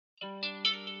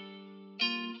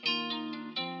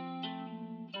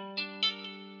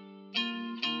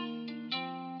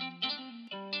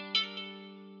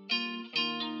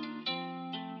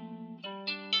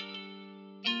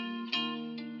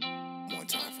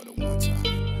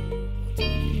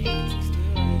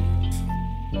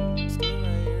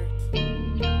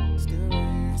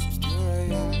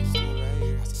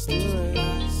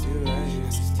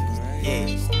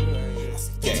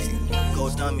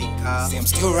I'm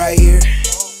still right here.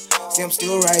 See, I'm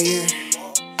still right here.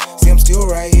 See, I'm still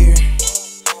right here.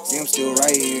 See, I'm still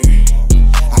right here.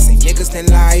 I see niggas that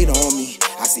lied on me.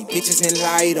 I see bitches that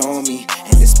lied on me.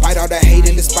 And despite all the hate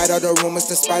and despite all the rumors,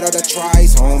 despite all the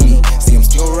tries on me, see, I'm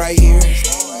still right here.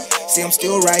 See, I'm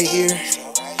still right here.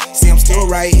 See, I'm still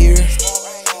right here.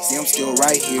 See, I'm still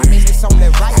right here.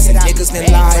 I see niggas that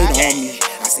lied on me.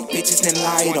 I see bitches that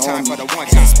lied on me. And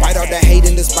despite all the hate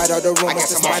and despite all the rumors,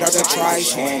 despite all the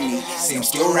tries on me, see, I'm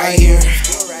still right here.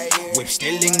 Whip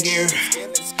still in gear.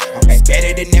 I'm back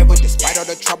better than ever despite all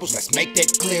the troubles. Let's make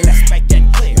that clear.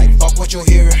 Like fuck what you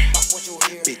hear.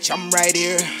 Bitch, I'm right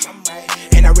here.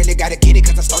 And I really gotta get it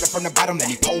cause I started from the bottom. Let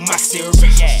me pull my syrup.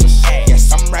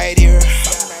 Yes, I'm right here.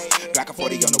 Glock a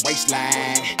 40 on the waistline.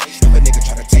 If a nigga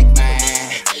try to take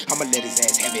mine, I'ma let his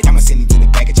ass have it. I'ma send him to the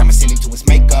package, I'ma send him to his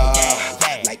makeup.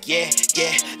 Like yeah,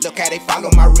 look how they follow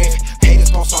my riff.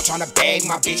 Haters gon' start tryna bag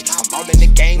my bitch. I'm all in the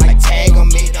game like tag on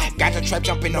me. Got the trap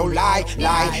jumping, no lie.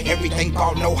 Everything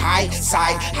bought, no high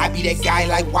side. I be that guy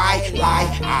like why lie?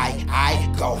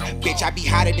 I go. Bitch, I be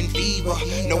hotter than fever.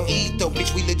 No ether,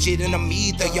 bitch, we legit and I'm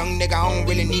either. Young nigga, I don't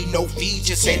really need no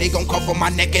features. Say they gon' come for my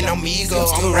neck and I'm eager. I'm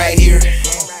still right here.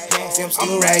 See, I'm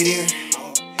still right here.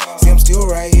 See, I'm still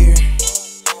right here.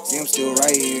 See, I'm still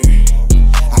right here.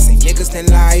 I see niggas that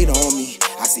lied on me.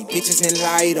 I see bitches that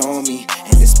lied on me.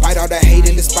 And despite all the hate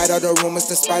and despite all the rumors,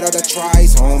 despite all the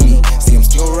tries on me, see, I'm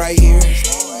still right here.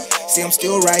 See, I'm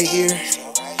still right here.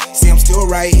 See, I'm still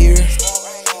right here.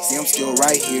 See, I'm still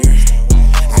right here.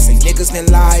 I see niggas that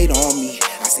lied on me.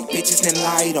 I see bitches that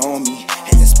lied on me.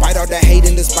 And despite all the hate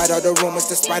and despite all the rumors,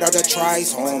 despite all the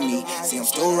tries on me, see, I'm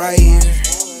still right here.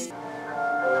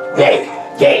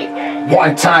 Yeah,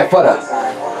 one time for the.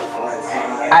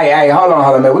 Hey, hold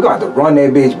on, man. We're gonna have to run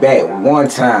that bitch back one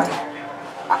time.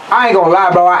 I ain't gonna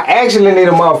lie, bro. I actually need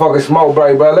a motherfucking smoke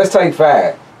break, bro. Let's take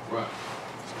 5.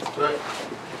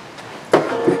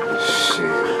 Shit.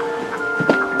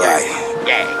 Yeah.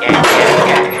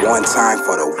 One time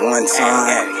for the one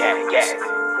time.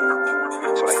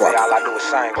 Fuck. All I do is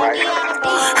sing, right?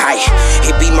 Hi,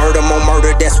 it be murder, more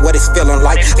murder, that's what it's feeling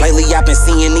like. Lately I've been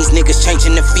seeing these niggas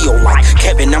changing the feel like.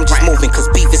 Kevin, I'm just moving cause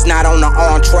beef is not on the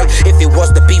entree. If it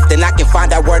was the beef, then I can find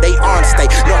out where they on stay.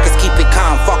 Narkiss keep it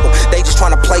calm, fuck them, they just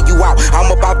tryna play you out. I'm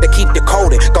about to keep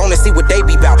decoded, gonna see what they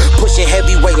be bout. Pushing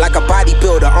heavyweight like a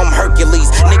bodybuilder, I'm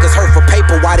Hercules. Niggas hurt for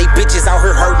paper while they bitches out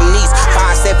here hurting these.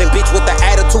 5'7" bitch with the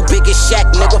attitude big as Shaq,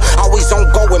 nigga. Always on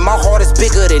go and my heart is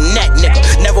bigger than that, nigga.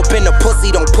 Never been a pussy,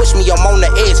 don't push me, I'm on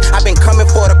the edge. I've been coming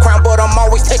for the crown, but I'm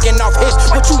always taking off hits.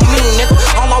 What you mean, nigga?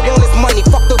 All I want is money,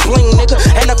 fuck the bling, nigga.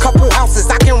 And a couple houses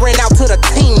I can rent out to the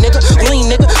team, nigga. Lean,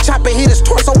 nigga. Chopper hit his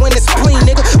torso in his spleen,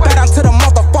 nigga. Bet I'm to the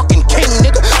motherfucking king,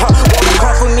 nigga. Wanna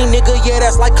come for me, nigga? Yeah,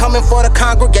 that's like coming for the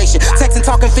congregation. Texting,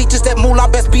 talking features that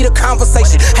moolah best be the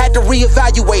conversation. Had to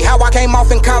reevaluate how I came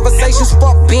off in conversations.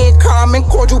 Fuck being calm and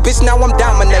cordial, bitch, now I'm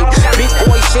dominating. Big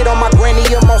boy shit on my granny,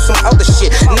 I'm on some other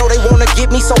shit. Know they wanna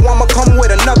get me, so I'ma come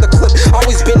with another clip.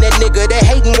 Always been that nigga that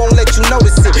hatin' won't let you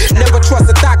notice it. Never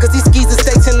trust a thought cause these skeezers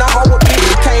stay in the hole with me.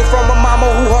 Came from a mama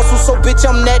who hustles, so bitch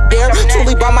I'm that there.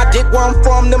 Truly by my dick where I'm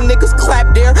from, them niggas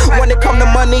clap there. When it come to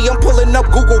money, I'm pulling up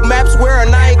Google Maps where,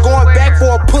 and I ain't going back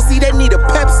for a pussy that need a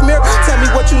pep smear. Tell me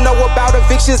what you know about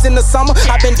evictions in the summer.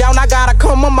 I been down, I gotta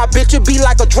come up, my bitch would be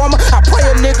like a drummer. I pray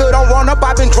a nigga don't run up,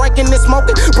 I been drinking and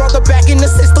smoking. Brother back in the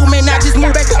system and I just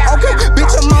moved back to okay.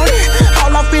 Bitch I'm on it,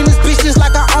 all off in this bitch just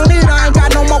like I own it. I ain't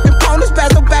got no more components,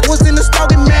 pass them backwards in the store,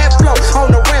 get mad flow.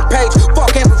 On the rampage,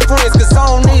 fuck having friends, cause I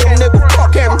don't need them, nigga.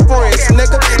 Fuck having friends,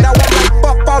 nigga. Now I'm like,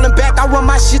 fuck falling back, I run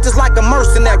my shit just like a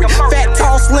mercenary. Fat,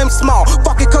 tall, slim, small,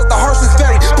 fuck it cause the hearse is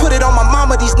very. Put it on my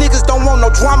mama, these niggas don't want no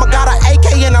drama. Got an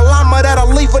AK and a llama that'll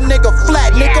leave a nigga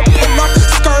flat, nigga. Pull up,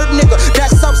 skirt, nigga,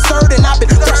 that's absurd. And I've been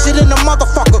fresher than a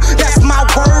motherfucker, that's my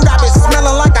word. I've been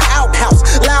smelling like an outhouse,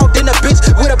 loud in a bitch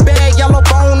with a bad yellow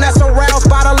bone that's aroused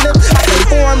by the lip. I can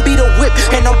foreign be the whip,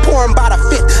 and I'm pouring by the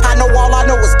fifth. I know all I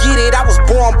know is get it, I was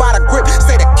born by the grip.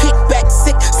 Say the kickback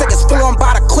sick, say it's formed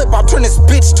by the clip. I'll turn this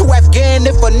bitch to Afghan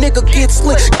if a nigga gets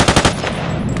slick.